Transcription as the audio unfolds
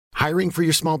Hiring for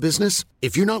your small business?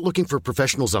 If you're not looking for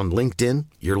professionals on LinkedIn,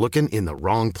 you're looking in the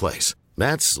wrong place.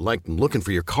 That's like looking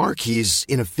for your car keys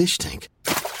in a fish tank.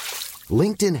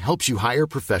 LinkedIn helps you hire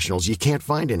professionals you can't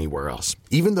find anywhere else,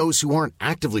 even those who aren't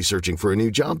actively searching for a new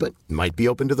job but might be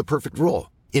open to the perfect role.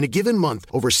 In a given month,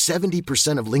 over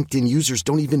 70% of LinkedIn users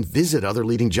don't even visit other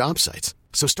leading job sites.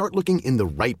 So start looking in the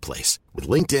right place. With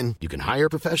LinkedIn, you can hire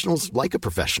professionals like a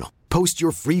professional. Post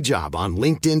your free job on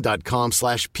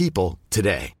linkedin.com/people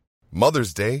today.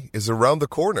 Mother's Day is around the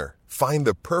corner. Find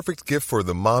the perfect gift for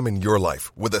the mom in your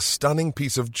life with a stunning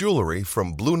piece of jewelry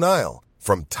from Blue Nile.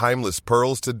 From timeless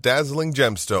pearls to dazzling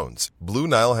gemstones, Blue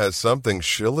Nile has something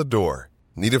she'll adore.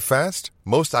 Need it fast?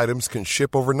 Most items can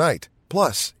ship overnight.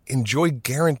 Plus, enjoy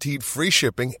guaranteed free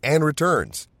shipping and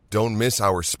returns. Don't miss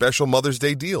our special Mother's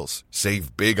Day deals.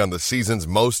 Save big on the season's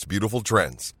most beautiful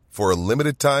trends. For a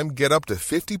limited time, get up to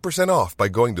 50% off by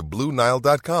going to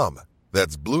BlueNile.com.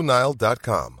 That's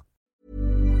BlueNile.com.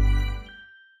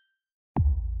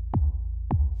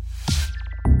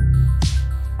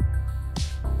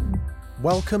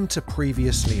 Welcome to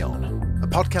Previously On, a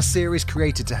podcast series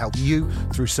created to help you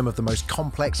through some of the most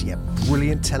complex yet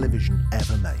brilliant television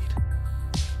ever made.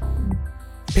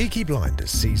 Peaky Blinders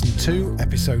Season 2,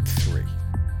 Episode 3.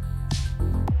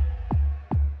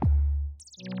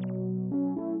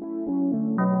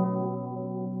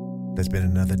 There's been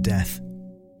another death.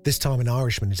 This time an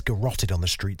Irishman is garroted on the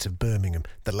streets of Birmingham,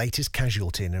 the latest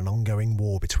casualty in an ongoing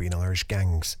war between Irish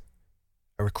gangs.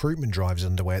 A recruitment drive is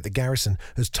underway at the garrison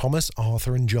as Thomas,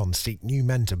 Arthur and John seek new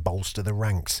men to bolster the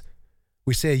ranks.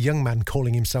 We see a young man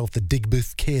calling himself the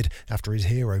Digbeth Kid after his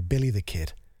hero Billy the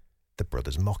Kid. The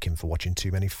brothers mock him for watching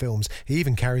too many films. He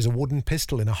even carries a wooden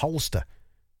pistol in a holster.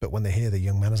 But when they hear the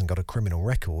young man hasn't got a criminal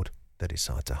record, they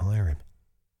decide to hire him.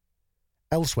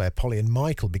 Elsewhere, Polly and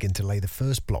Michael begin to lay the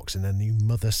first blocks in their new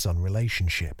mother-son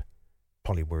relationship.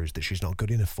 Polly worries that she's not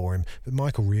good enough for him, but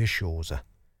Michael reassures her.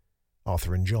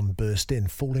 Arthur and John burst in,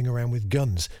 fooling around with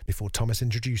guns, before Thomas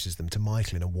introduces them to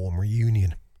Michael in a warm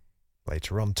reunion.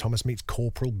 Later on, Thomas meets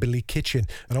Corporal Billy Kitchen,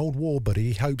 an old war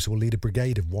buddy he hopes will lead a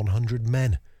brigade of 100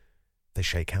 men. They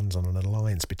shake hands on an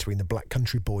alliance between the Black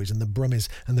Country Boys and the Brummies,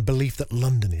 and the belief that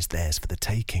London is theirs for the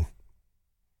taking.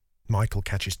 Michael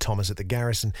catches Thomas at the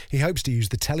garrison. He hopes to use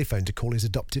the telephone to call his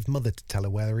adoptive mother to tell her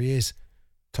where he is.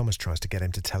 Thomas tries to get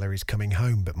him to tell her he's coming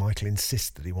home, but Michael insists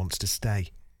that he wants to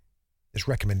stay. It's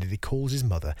recommended he calls his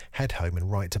mother, head home and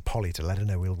write to Polly to let her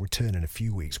know he'll return in a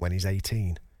few weeks when he's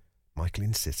 18. Michael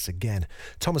insists again.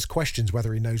 Thomas questions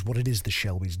whether he knows what it is the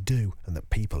Shelbys do and that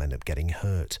people end up getting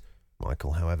hurt.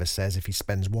 Michael, however, says if he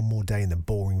spends one more day in the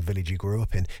boring village he grew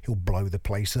up in, he'll blow the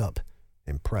place up.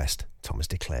 Impressed, Thomas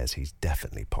declares he's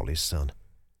definitely Polly's son.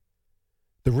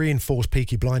 The reinforced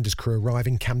Peaky Blinders crew arrive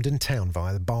in Camden Town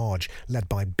via the barge, led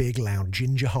by big, loud,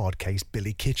 ginger hard-case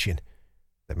Billy Kitchen.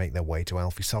 They make their way to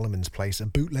Alfie Solomon's place, a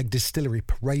bootleg distillery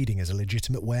parading as a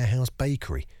legitimate warehouse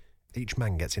bakery. Each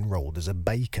man gets enrolled as a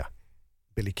baker.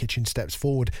 Billy Kitchen steps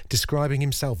forward, describing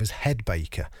himself as head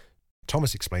baker.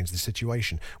 Thomas explains the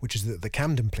situation, which is that the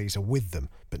Camden police are with them,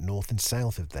 but north and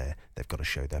south of there, they've got to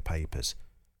show their papers.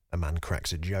 A man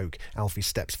cracks a joke. Alfie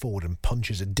steps forward and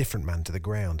punches a different man to the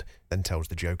ground, then tells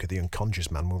the joker the unconscious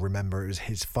man will remember it was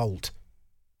his fault.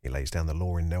 He lays down the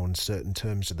law in no uncertain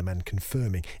terms to the men,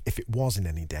 confirming, if it was in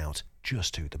any doubt,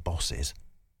 just who the boss is.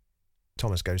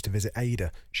 Thomas goes to visit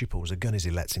Ada. She pulls a gun as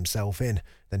he lets himself in,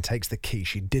 then takes the key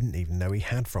she didn't even know he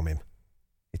had from him.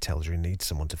 He tells her he needs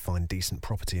someone to find decent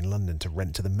property in London to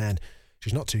rent to the men.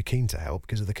 She's not too keen to help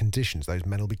because of the conditions those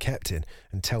men will be kept in,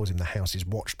 and tells him the house is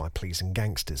watched by police and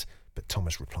gangsters, but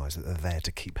Thomas replies that they're there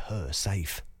to keep her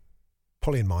safe.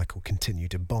 Polly and Michael continue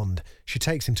to bond. She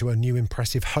takes him to her new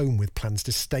impressive home with plans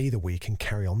to stay the week and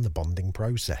carry on the bonding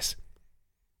process.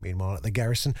 Meanwhile, at the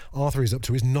garrison, Arthur is up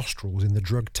to his nostrils in the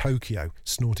drug Tokyo,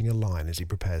 snorting a line as he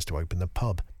prepares to open the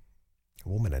pub. A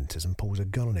woman enters and pulls a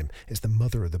gun on him. It's the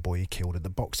mother of the boy he killed at the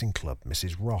boxing club,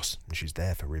 Mrs. Ross, and she's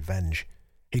there for revenge.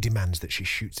 He demands that she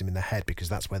shoots him in the head because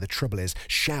that's where the trouble is,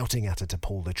 shouting at her to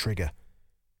pull the trigger.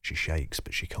 She shakes,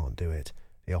 but she can't do it.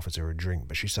 He offers her a drink,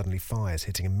 but she suddenly fires,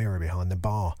 hitting a mirror behind the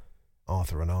bar.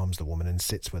 Arthur unarms the woman and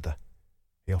sits with her.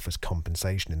 He offers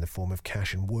compensation in the form of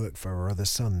cash and work for her other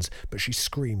sons, but she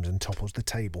screams and topples the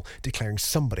table, declaring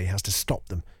somebody has to stop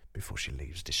them before she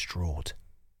leaves distraught.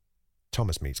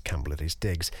 Thomas meets Campbell at his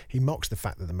digs. He mocks the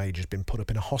fact that the Major's been put up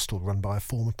in a hostel run by a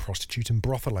former prostitute and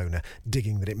brothel owner,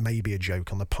 digging that it may be a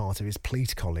joke on the part of his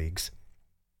police colleagues.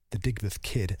 The Digbeth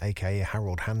Kid, a.k.a.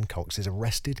 Harold Hancock, is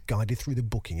arrested, guided through the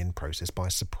booking-in process by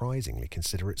a surprisingly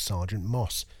considerate Sergeant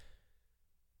Moss.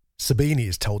 Sabini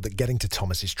is told that getting to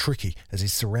Thomas is tricky, as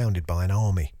he's surrounded by an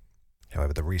army.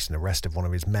 However, the recent arrest of one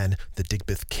of his men, the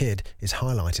Digbeth Kid, is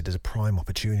highlighted as a prime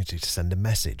opportunity to send a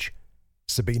message.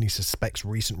 Sabini suspects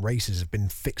recent races have been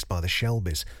fixed by the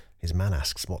Shelbys. His man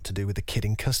asks what to do with the kid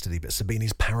in custody, but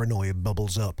Sabini's paranoia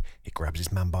bubbles up. He grabs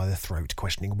his man by the throat,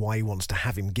 questioning why he wants to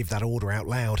have him give that order out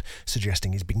loud,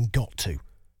 suggesting he's been got to.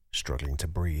 Struggling to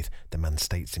breathe, the man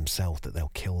states himself that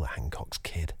they'll kill the Hancock's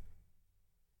kid.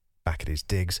 Back at his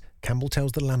digs, Campbell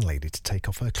tells the landlady to take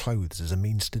off her clothes as a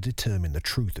means to determine the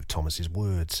truth of Thomas's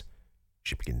words.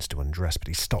 She begins to undress, but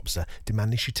he stops her,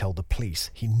 demanding she tell the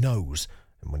police he knows,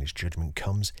 and when his judgment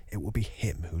comes, it will be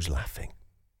him who's laughing.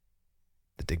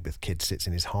 The Digbeth Kid sits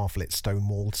in his half-lit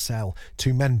stone-walled cell.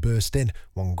 Two men burst in.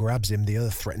 One grabs him, the other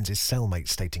threatens his cellmate,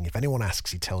 stating if anyone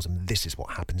asks, he tells them this is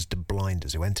what happens to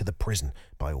blinders who enter the prison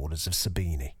by orders of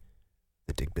Sabini.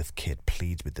 The Digbeth Kid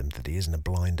pleads with them that he isn't a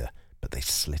blinder, but they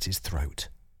slit his throat.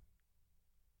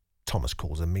 Thomas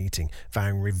calls a meeting,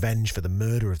 vowing revenge for the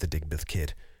murder of the Digbeth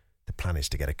Kid. The plan is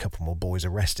to get a couple more boys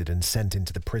arrested and sent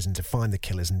into the prison to find the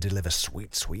killers and deliver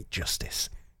sweet, sweet justice.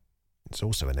 It's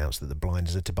also announced that the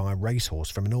blinders are to buy a racehorse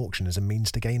from an auction as a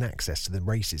means to gain access to the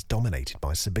races dominated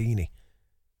by Sabini.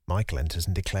 Michael enters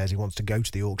and declares he wants to go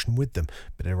to the auction with them,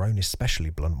 but in her own especially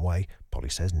blunt way, Polly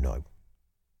says no.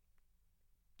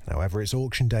 However, it's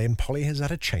auction day and Polly has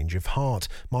had a change of heart.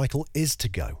 Michael is to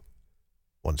go.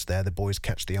 Once there, the boys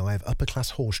catch the eye of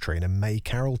upper-class horse trainer May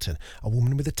Carrollton, a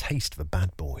woman with a taste for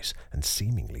bad boys, and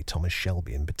seemingly Thomas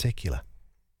Shelby in particular.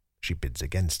 She bids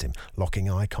against him, locking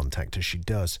eye contact as she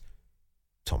does.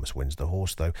 Thomas wins the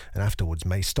horse, though, and afterwards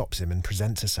May stops him and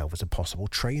presents herself as a possible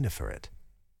trainer for it.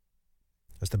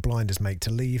 As the blinders make to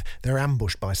leave, they're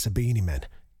ambushed by Sabini men.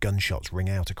 Gunshots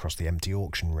ring out across the empty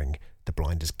auction ring. The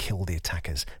blinders kill the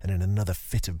attackers, and in another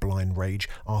fit of blind rage,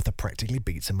 Arthur practically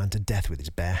beats a man to death with his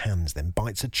bare hands, then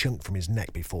bites a chunk from his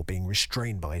neck before being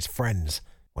restrained by his friends.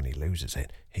 When he loses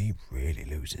it, he really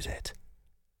loses it.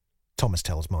 Thomas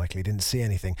tells Michael he didn't see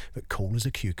anything, but cool as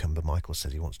a cucumber, Michael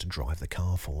says he wants to drive the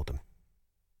car for them.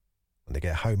 When they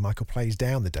get home, Michael plays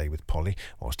down the day with Polly,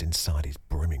 whilst inside he's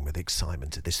brimming with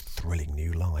excitement at this thrilling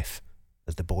new life.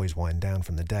 As the boys wind down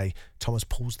from the day, Thomas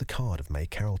pulls the card of May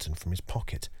Carrollton from his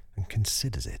pocket and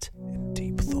considers it in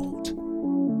deep thought.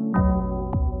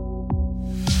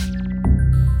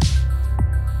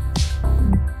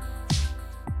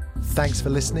 Thanks for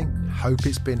listening. Hope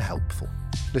it's been helpful.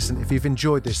 Listen, if you've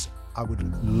enjoyed this, I would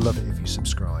love it if you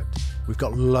subscribed. We've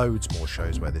got loads more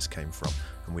shows where this came from,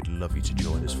 and we'd love you to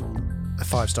join us for them. A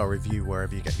 5-star review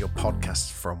wherever you get your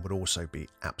podcasts from would also be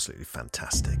absolutely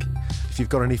fantastic. If you've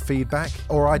got any feedback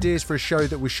or ideas for a show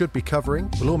that we should be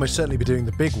covering, we'll almost certainly be doing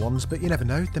the big ones, but you never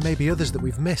know, there may be others that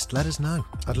we've missed. Let us know.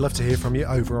 I'd love to hear from you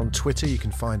over on Twitter. You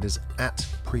can find us at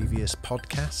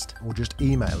PreviousPodcast, or just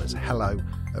email us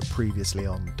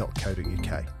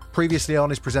hello@previouslyon.co.uk. Previously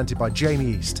On is presented by Jamie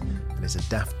East and is a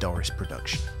Daft Doris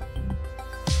production.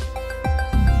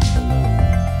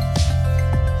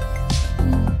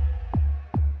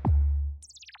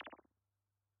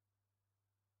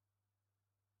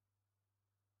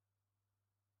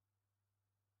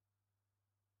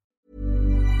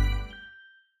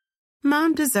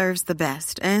 Mom deserves the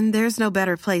best, and there's no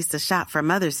better place to shop for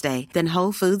Mother's Day than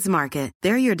Whole Foods Market.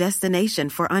 They're your destination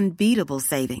for unbeatable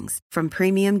savings, from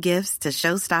premium gifts to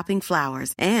show-stopping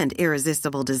flowers and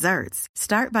irresistible desserts.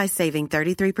 Start by saving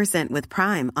 33% with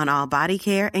Prime on all body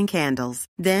care and candles.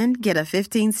 Then get a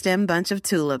 15-stem bunch of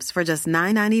tulips for just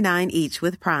 $9.99 each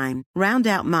with Prime. Round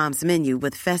out Mom's menu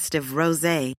with festive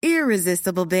rosé,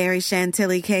 irresistible berry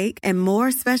chantilly cake, and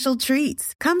more special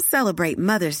treats. Come celebrate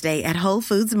Mother's Day at Whole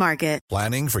Foods Market.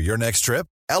 Planning for your next trip?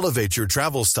 Elevate your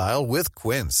travel style with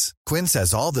Quince. Quince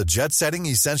has all the jet-setting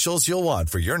essentials you'll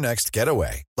want for your next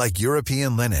getaway, like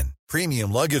European linen,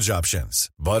 premium luggage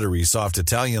options, buttery soft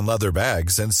Italian leather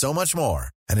bags, and so much more.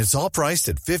 And it's all priced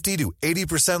at 50 to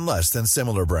 80% less than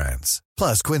similar brands.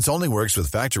 Plus, Quince only works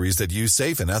with factories that use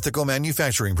safe and ethical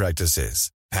manufacturing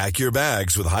practices. Pack your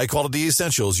bags with high-quality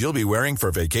essentials you'll be wearing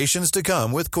for vacations to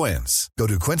come with Quince. Go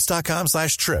to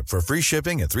quince.com/trip for free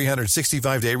shipping and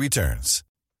 365-day returns.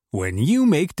 When you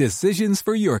make decisions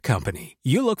for your company,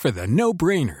 you look for the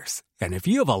no-brainers. And if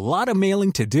you have a lot of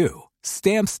mailing to do,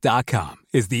 Stamps.com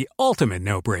is the ultimate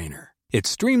no-brainer. It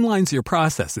streamlines your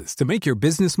processes to make your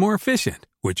business more efficient,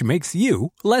 which makes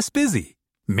you less busy.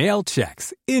 Mail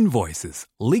checks, invoices,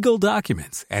 legal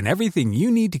documents, and everything you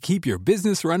need to keep your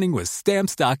business running with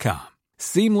Stamps.com.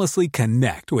 Seamlessly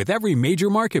connect with every major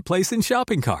marketplace and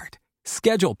shopping cart.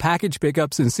 Schedule package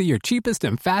pickups and see your cheapest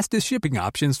and fastest shipping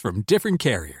options from different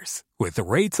carriers, with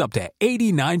rates up to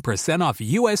 89% off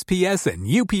USPS and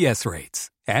UPS rates.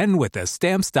 And with the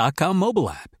Stamps.com mobile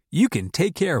app, you can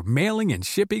take care of mailing and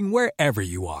shipping wherever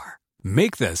you are.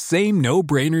 Make the same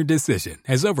no-brainer decision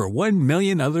as over 1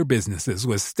 million other businesses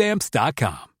with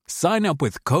Stamps.com. Sign up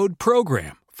with code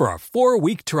PROGRAM for a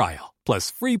 4-week trial,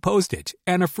 plus free postage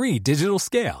and a free digital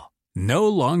scale. No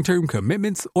long-term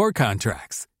commitments or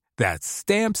contracts. That's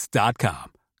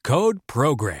Stamps.com. Code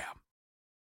PROGRAM.